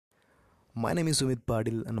My name is Sumit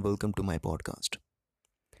Padil and welcome to my podcast.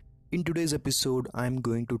 In today's episode, I am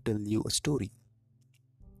going to tell you a story.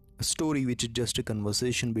 A story which is just a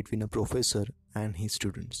conversation between a professor and his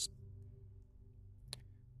students.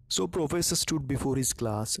 So, professor stood before his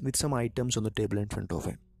class with some items on the table in front of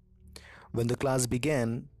him. When the class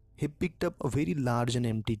began, he picked up a very large and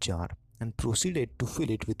empty jar and proceeded to fill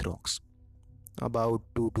it with rocks, about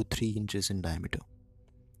 2 to 3 inches in diameter.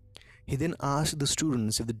 He then asked the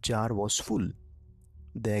students if the jar was full.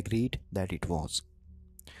 They agreed that it was.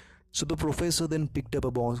 So the professor then picked up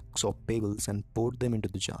a box of pebbles and poured them into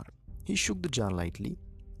the jar. He shook the jar lightly.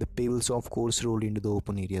 The pebbles, of course, rolled into the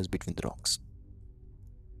open areas between the rocks.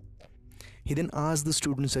 He then asked the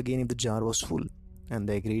students again if the jar was full, and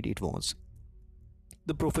they agreed it was.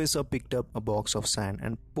 The professor picked up a box of sand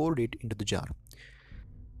and poured it into the jar.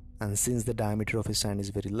 And since the diameter of his sand is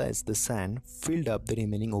very less, the sand filled up the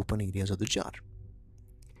remaining open areas of the jar.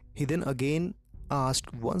 He then again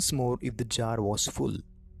asked once more if the jar was full.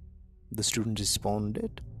 The student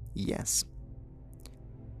responded, yes.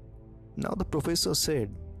 Now the professor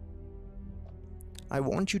said, I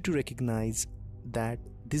want you to recognize that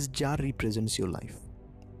this jar represents your life.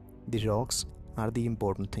 The rocks are the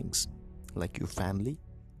important things, like your family,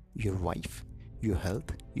 your wife, your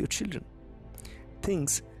health, your children.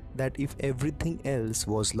 Things that if everything else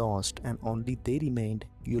was lost and only they remained,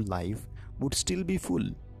 your life would still be full.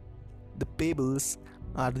 The pebbles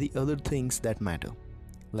are the other things that matter,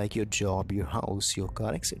 like your job, your house, your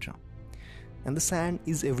car, etc. And the sand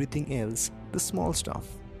is everything else, the small stuff.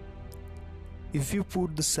 If you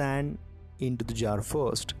put the sand into the jar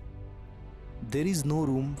first, there is no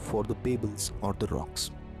room for the pebbles or the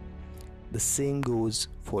rocks. The same goes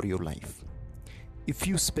for your life. If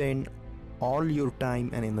you spend all your time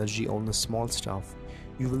and energy on the small stuff,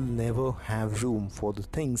 you will never have room for the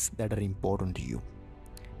things that are important to you.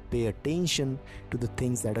 Pay attention to the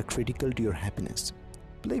things that are critical to your happiness.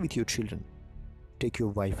 Play with your children. Take your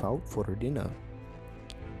wife out for a dinner.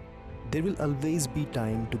 There will always be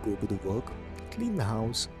time to go to the work, clean the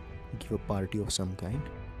house, give a party of some kind,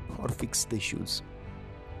 or fix the issues.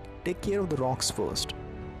 Take care of the rocks first,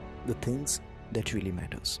 the things that really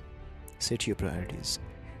matters. Set your priorities.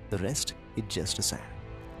 The rest is just a sand.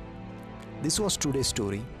 This was today's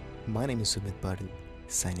story. My name is Sumit Padil,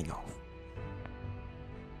 signing off.